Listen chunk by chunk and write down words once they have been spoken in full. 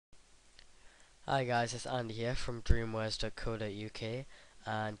Hi guys, it's Andy here from dreamwares.co.uk,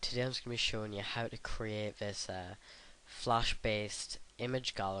 and today I'm just going to be showing you how to create this flash-based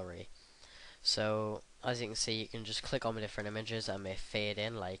image gallery. So as you can see, you can just click on the different images and they fade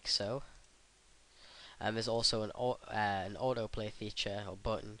in like so. And there's also an autoplay feature or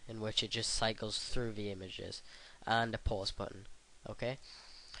button in which it just cycles through the images, and a pause button. Okay,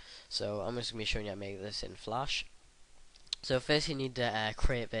 so I'm just going to be showing you how to make this in Flash. So first you need to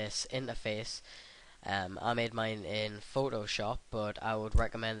create this interface. I made mine in Photoshop, but I would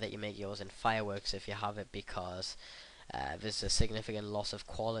recommend that you make yours in Fireworks if you have it, because there's a significant loss of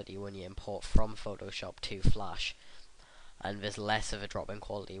quality when you import from Photoshop to Flash, and there's less of a drop in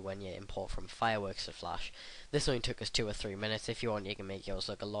quality when you import from Fireworks to Flash. This only took us 2 or 3 minutes. If you want, you can make yours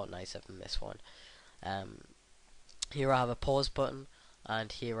look a lot nicer than this one. Here I have a pause button,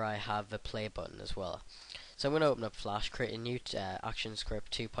 and here I have the play button as well. So I'm going to open up Flash, create a new ActionScript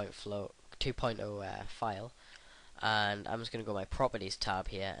 2.0 file, and I'm just going to go to my Properties tab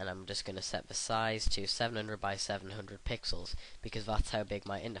here, and I'm just going to set the size to 700 by 700 pixels, because that's how big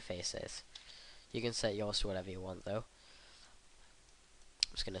my interface is. You can set yours to whatever you want though.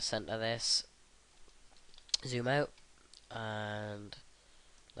 I'm just going to center this, zoom out, and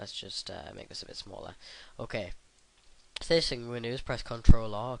let's just make this a bit smaller. Okay, first thing we're going to do is press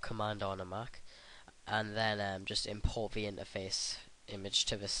Ctrl R or Command R on a Mac, and then just import the interface image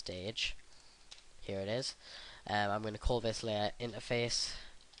to the stage. Here it is. I'm going to call this layer interface,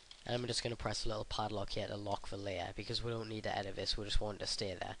 and I'm just going to press a little padlock here to lock the layer, because we don't need to edit this, we just want it to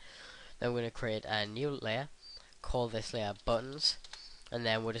stay there. Then we're going to create a new layer, call this layer buttons, and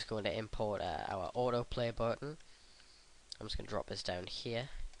then we're just going to import our autoplay button. I'm just going to drop this down here,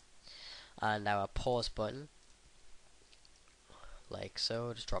 and our pause button, like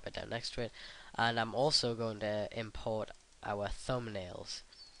so, just drop it down next to it. And I'm also going to import our thumbnails.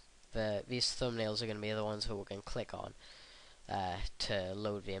 These thumbnails are going to be the ones who we're going to click on to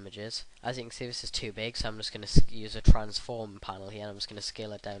load the images. As you can see, this is too big, so I'm just going to use a transform panel here, and I'm just going to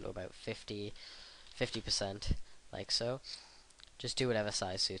scale it down to about 50%, like so. Just do whatever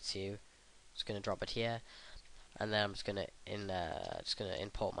size suits you. Just going to drop it here, and then I'm just going to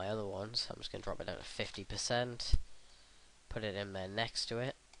import my other ones. I'm just going to drop it down to 50%, put it in there next to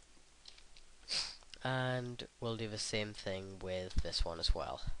it, and we'll do the same thing with this one as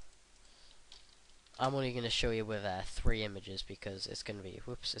well. I'm only going to show you with 3 images, because it's going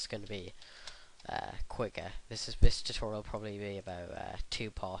to be quicker. This tutorial will probably be about 2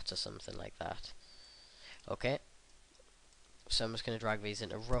 parts or something like that. Okay, so I'm just going to drag these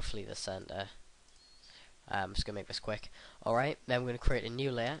into roughly the center. I'm just going to make this quick. Alright, then we're going to create a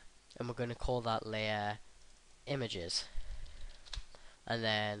new layer, and we're going to call that layer images. And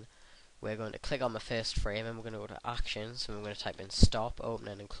then we're going to click on the first frame, and we're going to go to actions, and we're going to type in stop,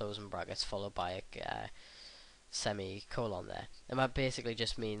 opening and closing brackets, followed by a semicolon there. And that basically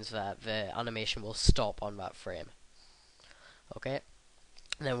just means that the animation will stop on that frame. Okay,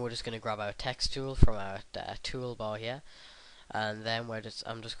 and then we're just going to grab our text tool from our toolbar here, and then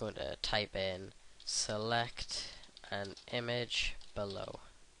I'm just going to type in select an image below,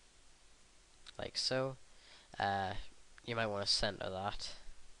 like so. You might want to center that.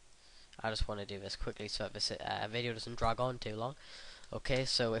 I just want to do this quickly so that this video doesn't drag on too long. Okay,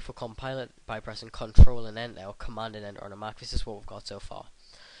 so if we compile it by pressing Control and Enter, or Command and Enter on a Mac, this is what we've got so far.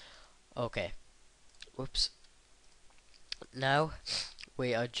 Okay, whoops. Now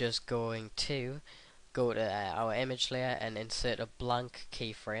we are just going to go to our image layer and insert a blank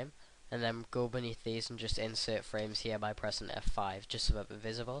keyframe, and then go beneath these and just insert frames here by pressing F5, just so that they're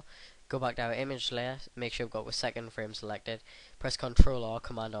visible. Go back to our image layer, make sure we've got the second frame selected, press Ctrl or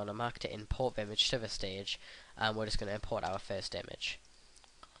Command on a Mac to import the image to the stage, and we're just going to import our first image.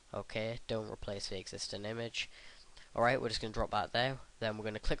 Okay, don't replace the existing image. Alright, we're just going to drop that there, then we're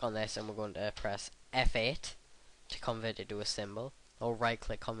going to click on this, and we're going to press F8 to convert it to a symbol, or right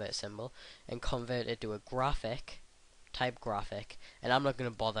click convert symbol, and convert it to a graphic. Type graphic, and I'm not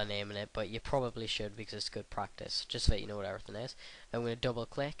going to bother naming it, but you probably should, because it's good practice, just so that you know what everything is. Then I'm going to double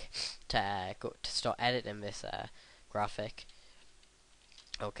click to start editing this graphic.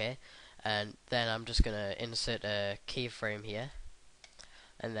 Okay, and then I'm just going to insert a keyframe here,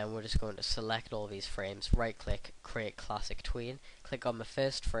 and then we're just going to select all these frames, right click, create classic tween, click on the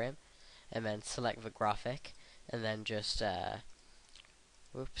first frame, and then select the graphic, and then just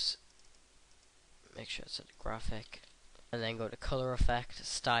whoops, make sure it's a graphic, and then go to color effect,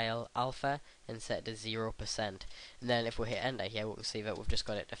 style, alpha, and set it to 0%. And then if we hit enter here, we can see that we've just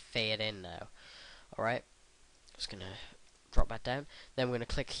got it to fade in now. Alright, just gonna drop that down. Then we're gonna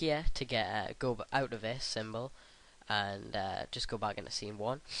click here to get go out of this symbol, and just go back into scene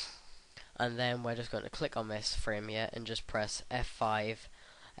 1. and then we're just going to click on this frame here and just press F5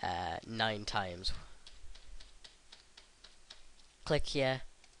 9 times. Click here,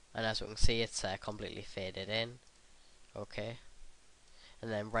 and as we can see, it's completely faded in. Okay,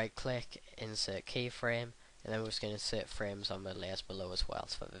 and then right click, insert keyframe, and then we're just going to insert frames on the layers below as well,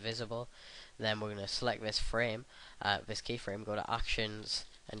 so they're visible. Then we're going to select this frame, this keyframe, go to actions,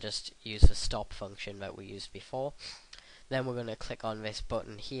 and just use the stop function that we used before. Then we're going to click on this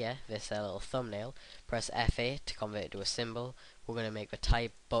button here, this little thumbnail, press F8 to convert it to a symbol. We're going to make the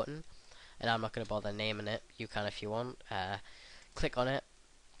type button, and I'm not going to bother naming it, you can if you want. Click on it,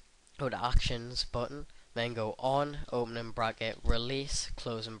 go to actions button, then go on, opening bracket, release,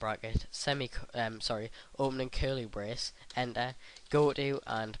 closing bracket, opening curly brace, enter, go to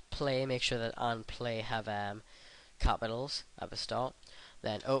and play, make sure that and play have capitals at the start,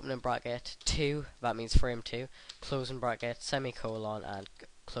 then opening bracket 2, that means frame 2, closing bracket, semicolon, and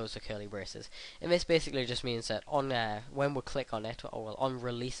close the curly braces. And this basically just means that on when we click on it, or on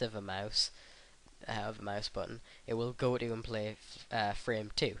release of the mouse button, it will go to and play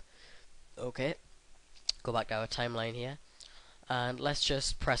frame 2. Okay, go back to our timeline here, and let's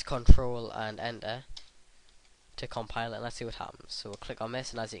just press Control and Enter to compile it, and let's see what happens. So we'll click on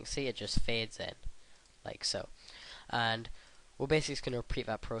this, and as you can see, it just fades in, like so. And we're basically just going to repeat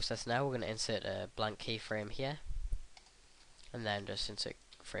that process now. We're going to insert a blank keyframe here, and then just insert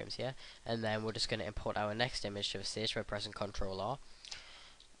frames here, and then we're just going to import our next image to the stage by pressing Ctrl R.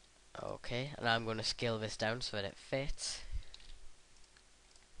 Okay, and I'm going to scale this down so that it fits,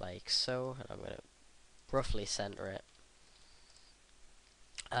 like so, and I'm going to roughly center it,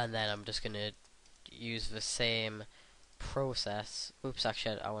 and then I'm just going to use the same process. Oops,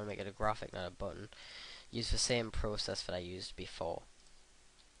 actually I want to make it a graphic, not a button. Use the same process that I used before.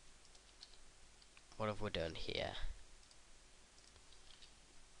 What have we done here?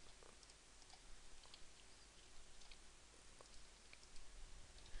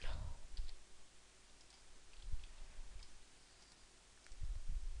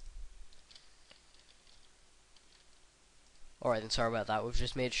 Alright, then sorry about that. We've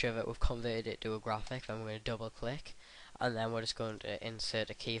just made sure that we've converted it to a graphic. Then we're going to double click, and then we're just going to insert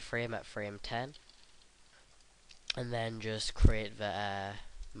a keyframe at frame 10, and then just create the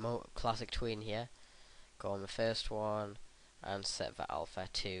classic tween here. Go on the first one and set the alpha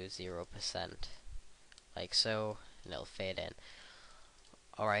to 0%, like so, and it'll fade in.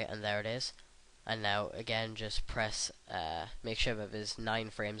 Alright, and there it is. And now again, just press make sure that there's 9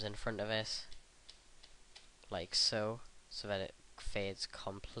 frames in front of this, like so, so that it fades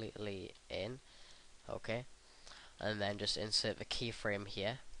completely in. Okay, and then just insert the keyframe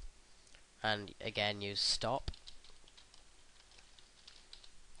here, and again use stop.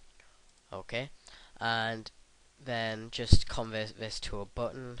 Okay, and then just convert this to a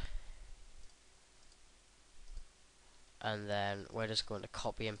button, and then we're just going to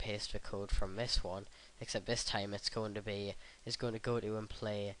copy and paste the code from this one, except this time it's going to go to and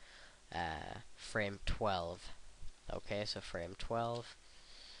play frame 12. Okay, so frame 12.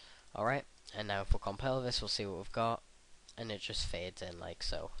 Alright, and now if we compile this, we'll see what we've got, and it just fades in like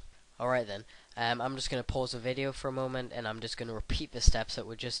so. Alright then, I'm just going to pause the video for a moment, and I'm just going to repeat the steps that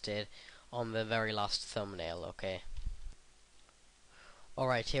we just did on the very last thumbnail, okay?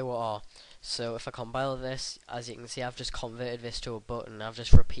 Alright, here we are. So if I compile this, as you can see, I've just converted this to a button. I've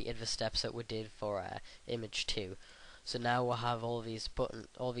just repeated the steps that we did for image 2. So now we'll have all these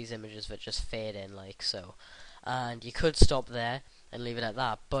images that just fade in like so. And you could stop there and leave it at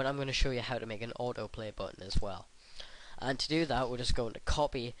that, but I'm going to show you how to make an autoplay button as well. And to do that, we're just going to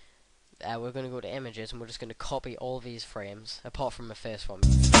copy, we're going to go to images, and we're just going to copy all these frames, apart from the first one.